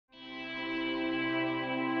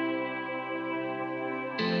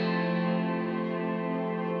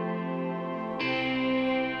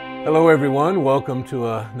Hello everyone, welcome to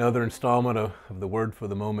another installment of the Word for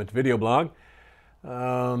the Moment video blog.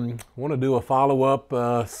 I want to do a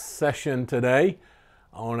follow-up session today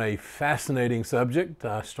on a fascinating subject.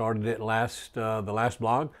 I started it the last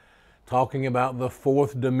blog talking about the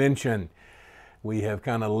fourth dimension. We have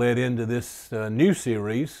kind of led into this new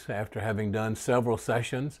series after having done several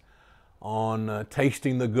sessions on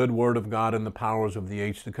tasting the good Word of God and the powers of the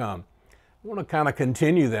age to come. I want to kind of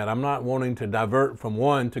continue that. I'm not wanting to divert from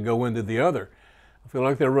one to go into the other. I feel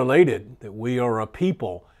like they're related, that we are a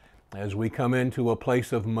people as we come into a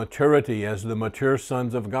place of maturity as the mature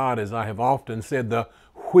sons of God, as I have often said, the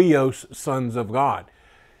huios sons of God,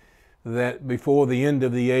 that before the end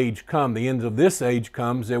of the age comes, the end of this age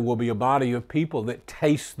comes, there will be a body of people that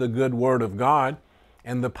taste the good Word of God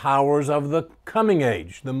and the powers of the coming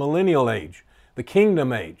age, the millennial age, the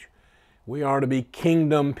kingdom age. We are to be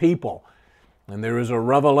kingdom people. And there is a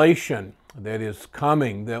revelation that is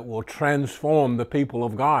coming that will transform the people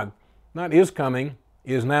of God. Not is coming,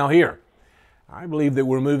 is now here. I believe that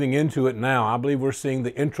we're moving into it now. I believe we're seeing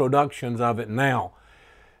the introductions of it now.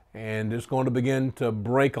 And it's going to begin to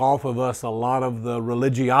break off of us a lot of the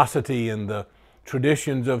religiosity and the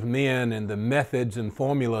traditions of men and the methods and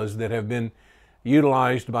formulas that have been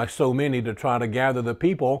utilized by so many to try to gather the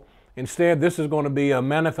people. Instead, this is going to be a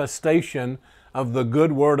manifestation of the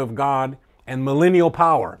good Word of God and millennial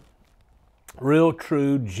power. Real,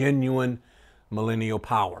 true, genuine millennial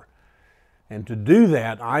power. And to do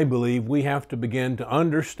that, I believe we have to begin to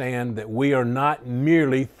understand that we are not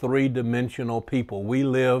merely three-dimensional people. We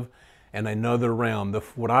live in another realm,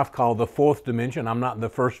 what I've called the fourth dimension. I'm not the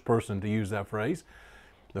first person to use that phrase.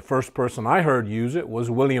 The first person I heard use it was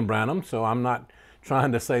William Branham, so I'm not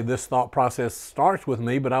trying to say this thought process starts with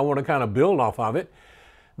me, but I want to kind of build off of it.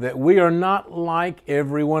 That we are not like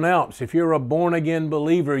everyone else. If you're a born-again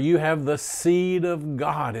believer, you have the seed of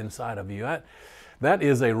God inside of you. That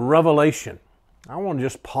is a revelation. I want to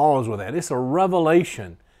just pause with that. It's a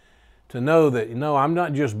revelation to know that, I'm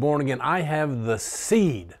not just born again. I have the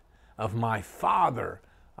seed of my Father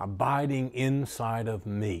abiding inside of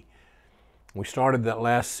me. We started that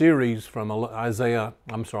last series from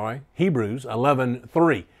Hebrews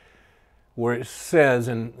 11:3. Where it says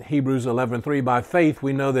in Hebrews 11:3, by faith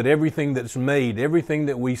we know that everything that's made, everything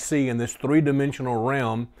that we see in this three-dimensional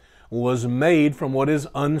realm was made from what is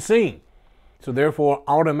unseen. So therefore,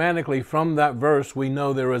 automatically from that verse, we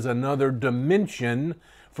know there is another dimension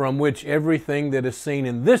from which everything that is seen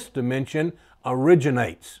in this dimension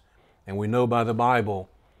originates. And we know by the Bible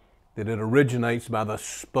that it originates by the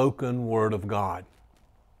spoken Word of God.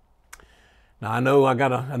 Now, I know I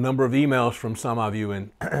got a number of emails from some of you,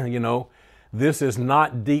 and this is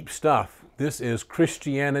not deep stuff. This is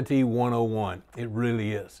Christianity 101. It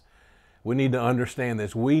really is. We need to understand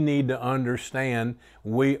this. We need to understand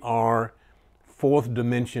we are fourth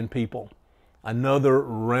dimension people. Another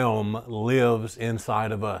realm lives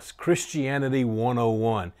inside of us. Christianity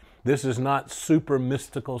 101. This is not super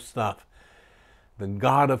mystical stuff. The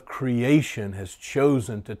God of creation has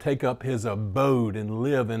chosen to take up His abode and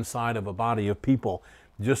live inside of a body of people.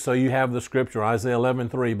 Just so you have the scripture, Isaiah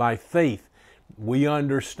 11:3, by faith we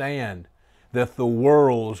understand that the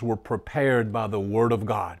worlds were prepared by the Word of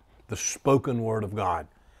God, the spoken Word of God,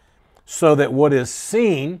 so that what is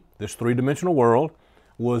seen, this three-dimensional world,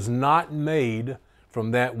 was not made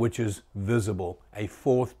from that which is visible, a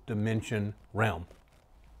fourth dimension realm.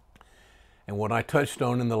 And what I touched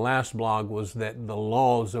on in the last blog was that the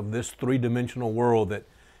laws of this three-dimensional world that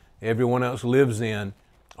everyone else lives in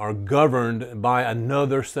are governed by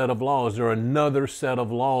another set of laws. There are another set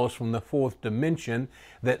of laws from the fourth dimension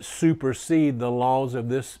that supersede the laws of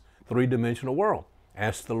this three-dimensional world.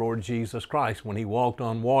 Ask the Lord Jesus Christ when He walked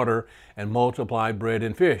on water and multiplied bread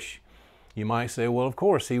and fish. You might say, well, of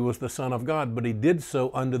course, He was the Son of God, but He did so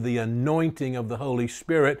under the anointing of the Holy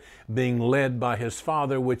Spirit, being led by His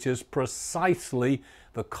Father, which is precisely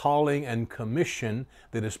the calling and commission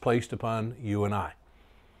that is placed upon you and I.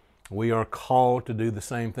 We are called to do the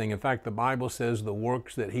same thing. In fact, the Bible says the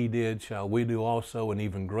works that He did shall we do also, and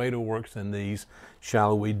even greater works than these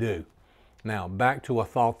shall we do. Now, back to a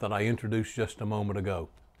thought that I introduced just a moment ago.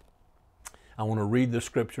 I want to read the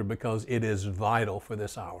scripture because it is vital for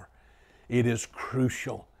this hour. It is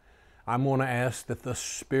crucial. I'm going to ask that the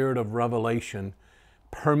spirit of revelation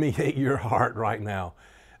permeate your heart right now.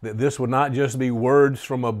 That this would not just be words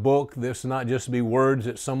from a book, this not just be words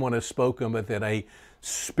that someone has spoken, but that a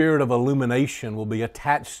spirit of illumination will be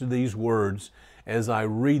attached to these words as I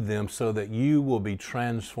read them so that you will be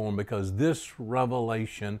transformed, because this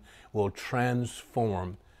revelation will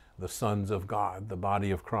transform the sons of God, the body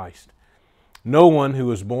of Christ. No one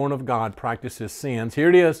who is born of God practices sins. Here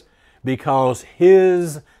it is, because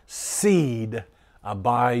his seed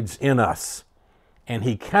abides in us, and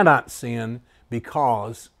he cannot sin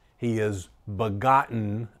because he is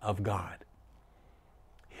begotten of God.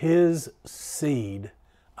 His seed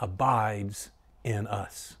abides in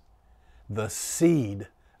us. The seed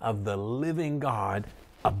of the living God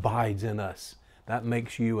abides in us. That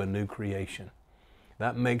makes you a new creation.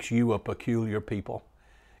 That makes you a peculiar people.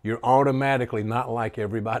 You're automatically not like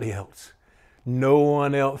everybody else. No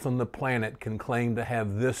one else on the planet can claim to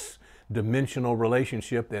have this dimensional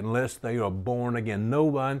relationship unless they are born again. No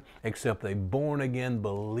one except a born again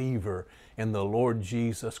believer in the Lord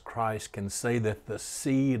Jesus Christ can say that the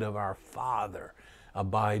seed of our Father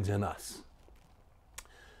abides in us.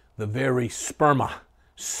 The very sperma,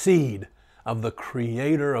 seed of the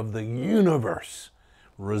Creator of the universe,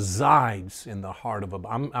 resides in the heart of a...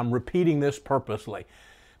 I'm repeating this purposely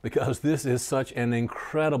because this is such an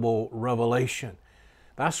incredible revelation.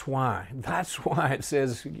 That's why it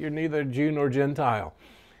says you're neither Jew nor Gentile.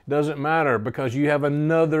 It doesn't matter, because you have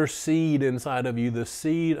another seed inside of you. The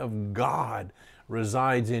seed of God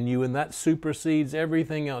resides in you, and that supersedes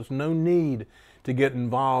everything else. No need to get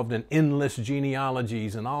involved in endless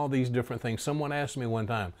genealogies and all these different things. Someone asked me one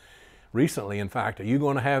time, recently in fact, are you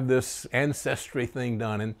going to have this ancestry thing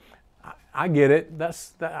done? And I get it.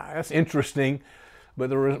 That's interesting. But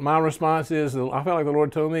my response is, I felt like the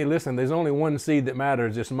Lord told me, listen, there's only one seed that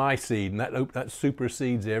matters. It's my seed, and that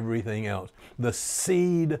supersedes everything else. The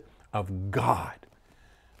seed of God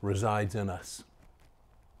resides in us.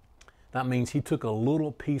 That means he took a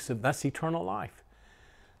little piece of, that's eternal life.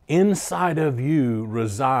 Inside of you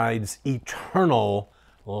resides eternal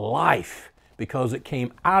life because it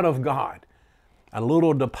came out of God, a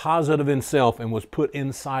little deposit of himself, and was put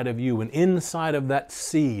inside of you. And inside of that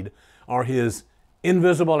seed are his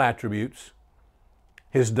invisible attributes,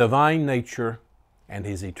 his divine nature, and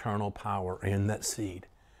his eternal power in that seed.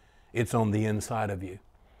 It's on the inside of you.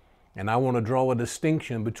 And I want to draw a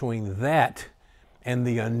distinction between that and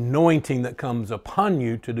the anointing that comes upon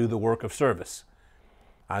you to do the work of service.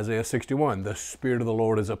 Isaiah 61, the Spirit of the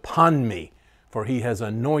Lord is upon me, for he has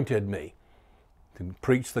anointed me to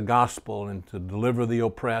preach the gospel and to deliver the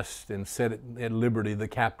oppressed and set at liberty the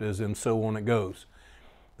captives, and so on it goes.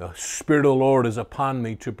 The Spirit of the Lord is upon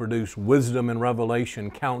me to produce wisdom and revelation,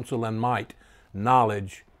 counsel and might,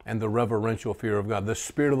 knowledge, and the reverential fear of God. The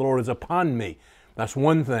Spirit of the Lord is upon me. That's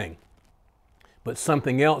one thing. But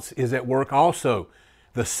something else is at work also.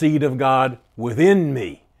 The seed of God within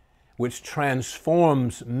me, which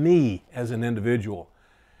transforms me as an individual,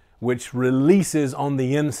 which releases on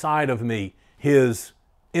the inside of me his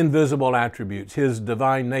invisible attributes, his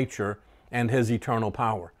divine nature, and his eternal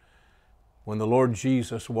power. When the Lord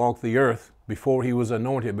Jesus walked the earth, before he was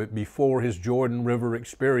anointed, but before his Jordan River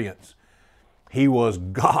experience, he was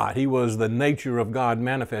God. He was the nature of God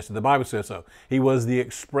manifested. The Bible says so. He was the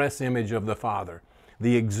express image of the Father,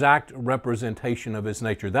 the exact representation of his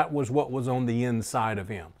nature. That was what was on the inside of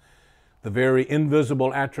him. The very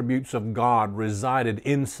invisible attributes of God resided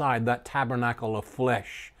inside that tabernacle of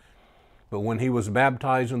flesh. But when he was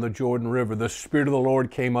baptized in the Jordan River, the Spirit of the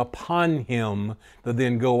Lord came upon him to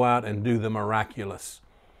then go out and do the miraculous,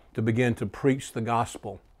 to begin to preach the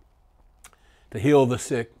gospel, to heal the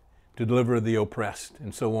sick, to deliver the oppressed,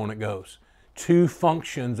 and so on it goes. Two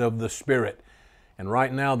functions of the Spirit. And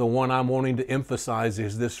right now, the one I'm wanting to emphasize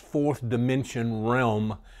is this fourth dimension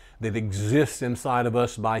realm that exists inside of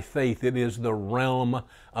us by faith. It is the realm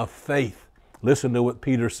of faith. Listen to what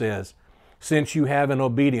Peter says. Since you have in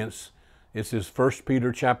obedience, this is 1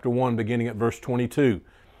 Peter chapter 1, beginning at verse 22.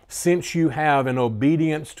 Since you have, in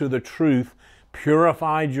obedience to the truth,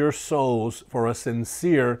 purified your souls for a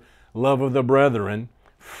sincere love of the brethren,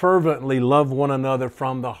 fervently love one another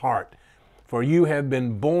from the heart. For you have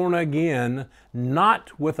been born again,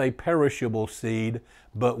 not with a perishable seed,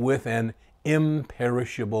 but with an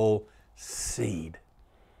imperishable seed.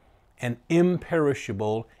 An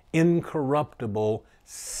imperishable, incorruptible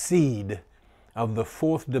seed of the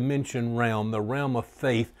fourth dimension realm, the realm of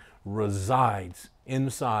faith, resides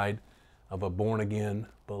inside of a born-again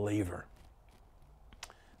believer.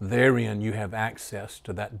 Therein you have access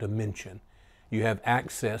to that dimension. You have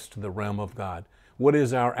access to the realm of God. What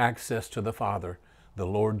is our access to the Father? The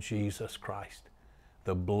Lord Jesus Christ,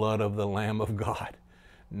 the blood of the Lamb of God.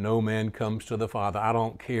 No man comes to the Father. I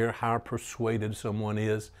don't care how persuaded someone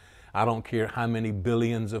is. I don't care how many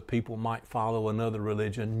billions of people might follow another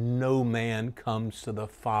religion. No man comes to the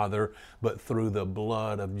Father but through the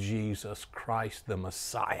blood of Jesus Christ, the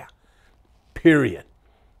Messiah. Period.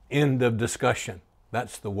 End of discussion.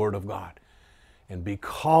 That's the Word of God. And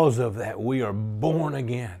because of that, we are born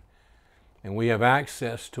again. And we have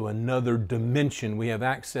access to another dimension. We have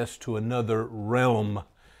access to another realm.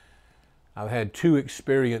 I've had 2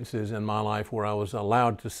 experiences in my life where I was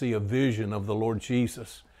allowed to see a vision of the Lord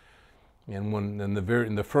Jesus. And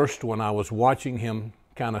in the first one, I was watching him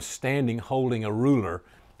kind of standing holding a ruler,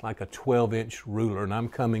 like a 12-inch ruler, and I'm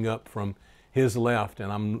coming up from his left,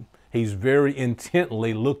 and he's very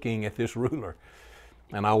intently looking at this ruler.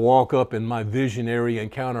 And I walk up in my visionary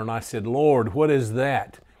encounter, and I said, "Lord, what is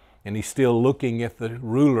that?" And he's still looking at the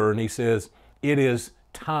ruler, and he says, "It is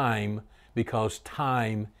time, because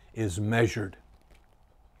time is measured."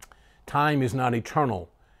 Time is not eternal.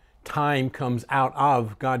 Time comes out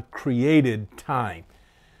of, God created time.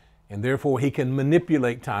 And therefore he can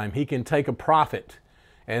manipulate time. He can take a prophet,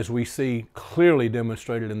 as we see clearly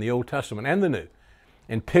demonstrated in the Old Testament and the New,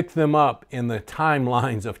 and pick them up in the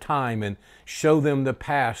timelines of time and show them the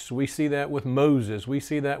past. We see that with Moses. We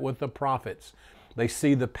see that with the prophets. They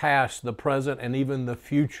see the past, the present, and even the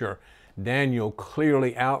future. Daniel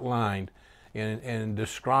clearly outlined and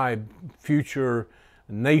described future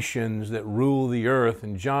nations that rule the earth.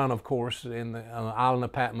 And John, of course, on the island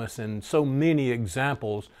of Patmos, and so many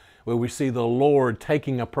examples where we see the Lord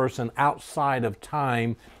taking a person outside of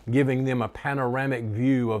time, giving them a panoramic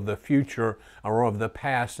view of the future or of the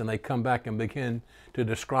past, and they come back and begin to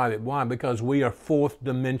describe it. Why? Because we are 4th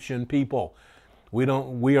dimension people.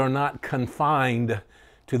 We are not confined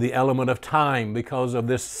to the element of time because of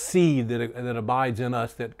this seed that abides in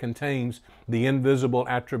us that contains the invisible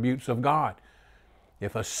attributes of God.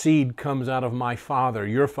 If a seed comes out of my Father,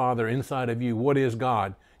 your Father inside of you, what is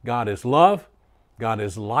God? God is love, God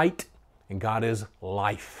is light, and God is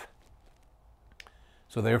life.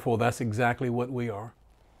 So therefore, that's exactly what we are.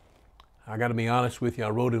 I got to be honest with you, I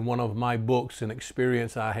wrote in one of my books an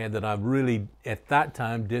experience I had that I really, at that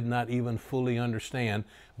time, did not even fully understand,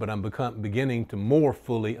 but I'm beginning to more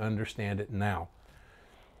fully understand it now.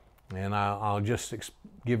 And I'll just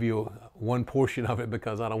give you one portion of it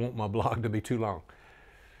because I don't want my blog to be too long.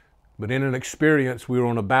 But in an experience, we were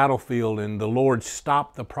on a battlefield, and the Lord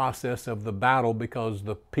stopped the process of the battle because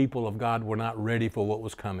the people of God were not ready for what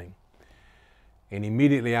was coming. And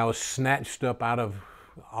immediately I was snatched up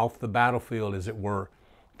off the battlefield, as it were,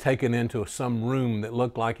 taken into some room that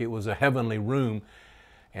looked like it was a heavenly room.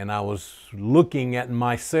 And I was looking at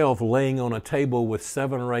myself laying on a table with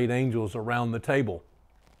 7 or 8 angels around the table.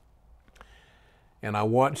 And I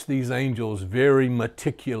watched these angels very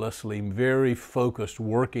meticulously, very focused,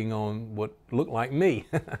 working on what looked like me.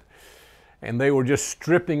 And they were just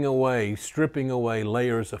stripping away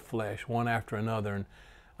layers of flesh, one after another. And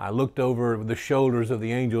I looked over the shoulders of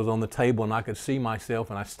the angels on the table, and I could see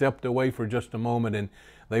myself, and I stepped away for just a moment, and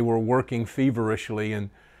they were working feverishly.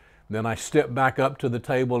 And then I stepped back up to the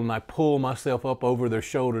table, and I pulled myself up over their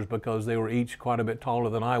shoulders because they were each quite a bit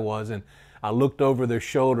taller than I was. And I looked over their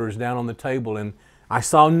shoulders down on the table, and I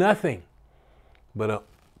saw nothing but a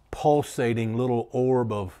pulsating little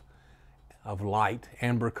orb of light,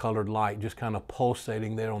 amber-colored light, just kind of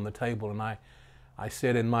pulsating there on the table. And I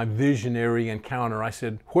said in my visionary encounter, I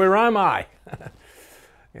said, "Where am I?"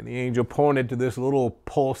 And the angel pointed to this little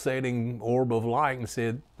pulsating orb of light and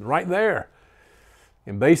said, "Right there."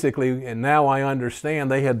 And basically, and now I understand,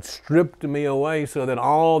 they had stripped me away so that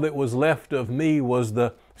all that was left of me was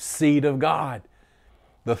the seed of God.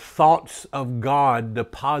 The thoughts of God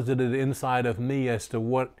deposited inside of me as to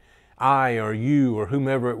what I or you or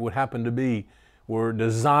whomever it would happen to be were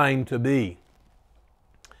designed to be.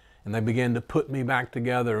 And they began to put me back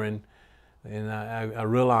together, and I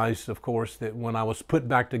realized, of course, that when I was put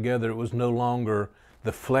back together, it was no longer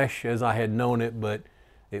the flesh as I had known it, but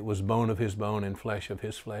it was bone of his bone and flesh of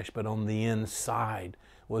his flesh. But on the inside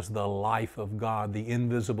was the life of God, the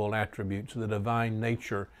invisible attributes, the divine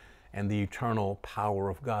nature, and the eternal power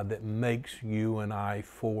of God that makes you and I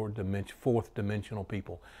 4th dimensional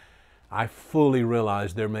people. I fully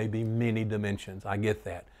realize there may be many dimensions. I get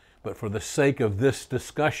that. But for the sake of this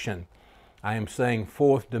discussion, I am saying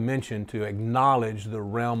 4th dimension to acknowledge the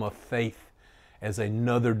realm of faith as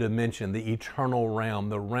another dimension, the eternal realm,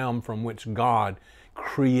 the realm from which God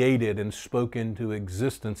created and spoke into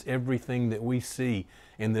existence everything that we see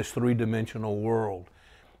in this 3-dimensional world.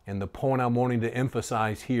 And the point I'm wanting to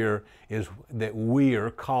emphasize here is that we are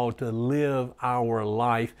called to live our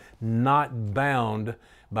life not bound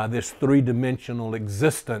by this 3-dimensional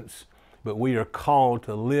existence, but we are called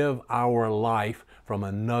to live our life from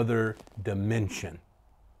another dimension.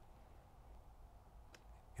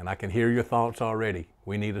 And I can hear your thoughts already.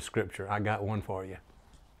 We need a scripture. I got one for you.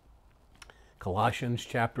 Colossians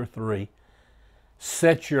chapter 3.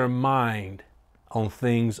 Set your mind on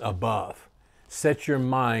things above. Set your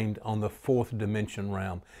mind on the fourth dimension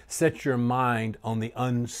realm. Set your mind on the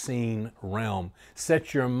unseen realm.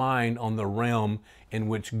 Set your mind on the realm in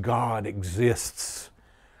which God exists.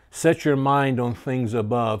 Set your mind on things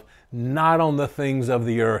above, not on the things of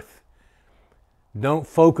the earth. Don't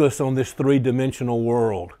focus on this three-dimensional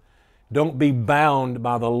world. Don't be bound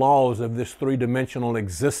by the laws of this three-dimensional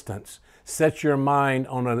existence. Set your mind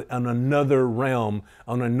on another realm,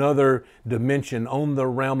 on another dimension, on the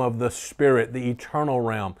realm of the Spirit, the eternal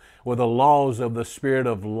realm, where the laws of the Spirit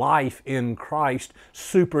of life in Christ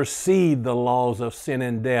supersede the laws of sin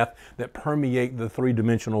and death that permeate the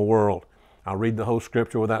three-dimensional world. I'll read the whole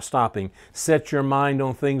scripture without stopping. Set your mind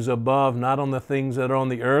on things above, not on the things that are on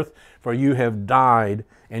the earth, for you have died,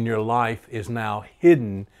 and your life is now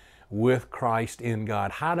hidden with Christ in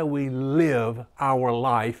God. How do we live our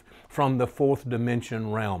life from the fourth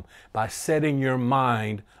dimension realm? By setting your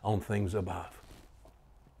mind on things above.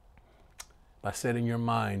 By setting your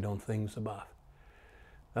mind on things above.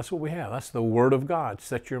 That's what we have. That's the Word of God.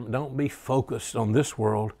 Don't be focused on this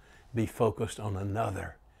world. Be focused on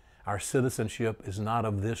another. Our citizenship is not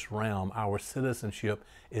of this realm. Our citizenship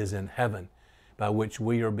is in heaven, by which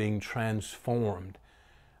we are being transformed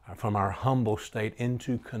from our humble state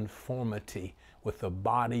into conformity with the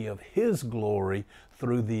body of His glory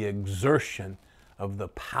through the exertion of the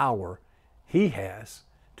power He has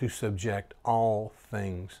to subject all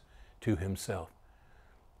things to Himself.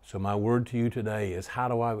 So my word to you today is, how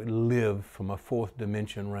do I live from a fourth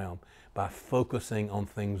dimension realm? By focusing on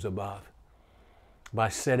things above. By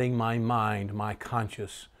setting my mind, my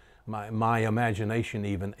conscious, my imagination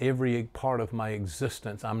even, every part of my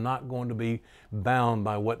existence. I'm not going to be bound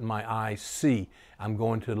by what my eyes see. I'm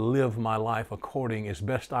going to live my life according as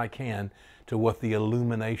best I can to what the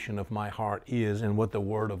illumination of my heart is and what the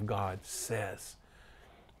Word of God says.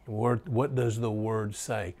 What does the Word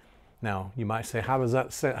say? Now, you might say, how does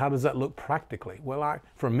that look practically? Well,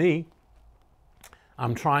 for me,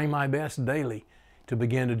 I'm trying my best daily to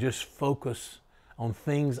begin to just focus on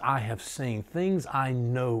things I have seen, things I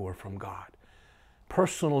know are from God,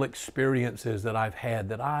 personal experiences that I've had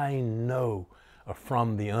that I know are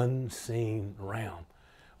from the unseen realm,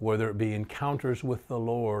 whether it be encounters with the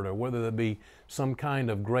Lord, or whether it be some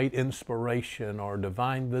kind of great inspiration or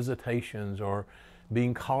divine visitations, or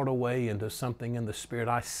being called away into something in the Spirit.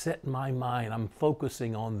 I set my mind, I'm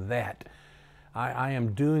focusing on that. I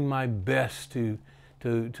am doing my best to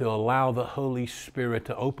allow the Holy Spirit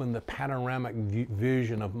to open the panoramic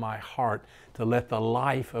vision of my heart, to let the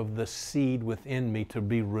life of the seed within me to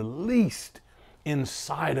be released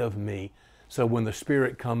inside of me, so when the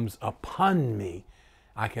Spirit comes upon me,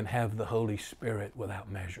 I can have the Holy Spirit without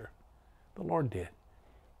measure. The Lord did.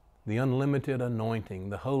 The unlimited anointing,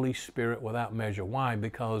 the Holy Spirit without measure. Why?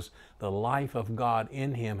 Because the life of God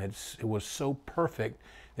in Him it was so perfect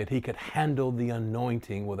that He could handle the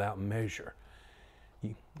anointing without measure.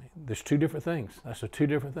 There's two different things. That's the two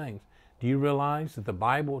different things. Do you realize that the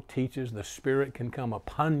Bible teaches the Spirit can come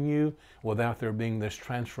upon you without there being this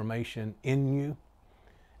transformation in you?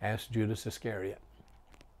 Ask Judas Iscariot.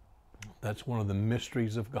 That's one of the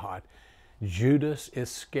mysteries of God. Judas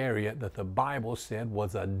Iscariot, that the Bible said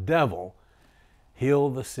was a devil,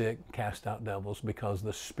 healed the sick, cast out devils, because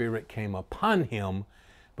the Spirit came upon him,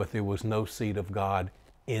 but there was no seed of God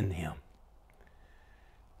in him.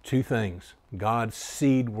 Two things: God's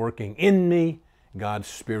seed working in me, God's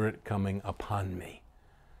Spirit coming upon me.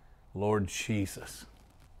 Lord Jesus,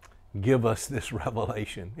 give us this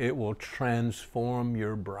revelation. It will transform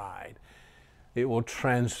your bride. It will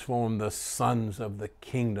transform the sons of the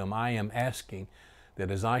kingdom. I am asking that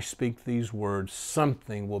as I speak these words,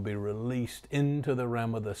 something will be released into the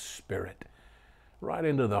realm of the Spirit, right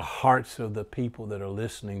into the hearts of the people that are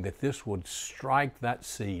listening, that this would strike that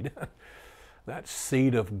seed, that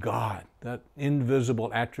seed of God, that invisible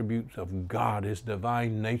attributes of God, His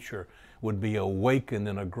divine nature would be awakened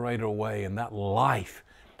in a greater way, and that life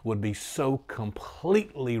would be so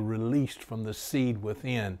completely released from the seed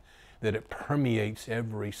within that it permeates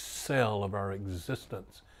every cell of our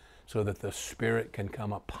existence, so that the Spirit can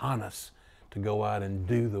come upon us to go out and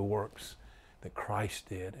do the works that Christ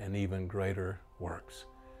did, and even greater works.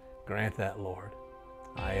 Grant that, Lord.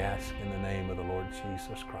 I ask in the name of the Lord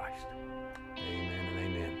Jesus Christ. Amen.